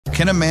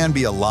Can a man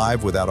be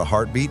alive without a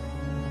heartbeat?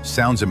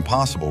 Sounds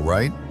impossible,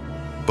 right?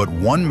 But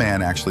one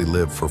man actually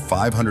lived for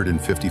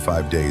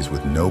 555 days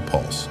with no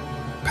pulse,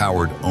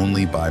 powered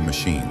only by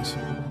machines.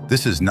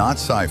 This is not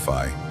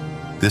sci-fi.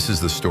 This is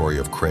the story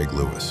of Craig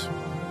Lewis.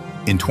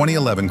 In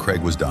 2011,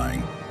 Craig was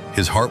dying.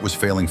 His heart was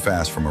failing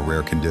fast from a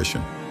rare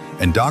condition,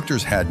 and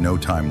doctors had no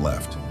time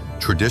left.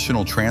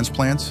 Traditional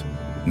transplants?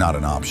 Not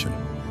an option.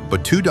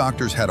 But two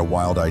doctors had a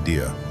wild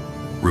idea: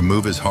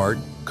 remove his heart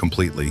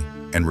completely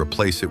and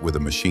replace it with a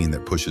machine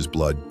that pushes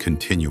blood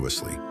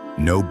continuously.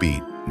 No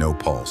beat, no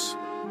pulse.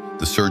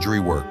 The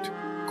surgery worked.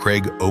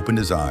 Craig opened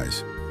his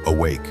eyes,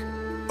 awake,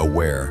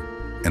 aware,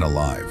 and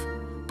alive.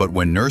 But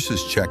when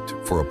nurses checked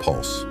for a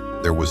pulse,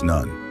 there was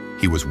none.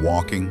 He was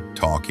walking,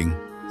 talking,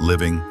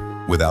 living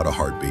without a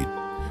heartbeat.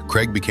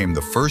 Craig became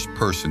the first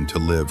person to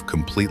live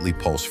completely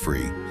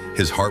pulse-free.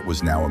 His heart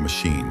was now a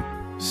machine,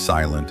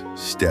 silent,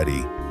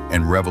 steady,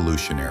 and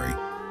revolutionary.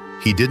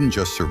 He didn't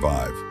just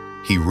survive.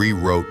 He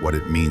rewrote what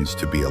it means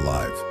to be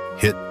alive.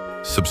 Hit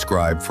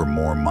subscribe for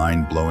more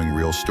mind-blowing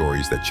real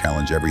stories that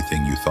challenge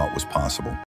everything you thought was possible.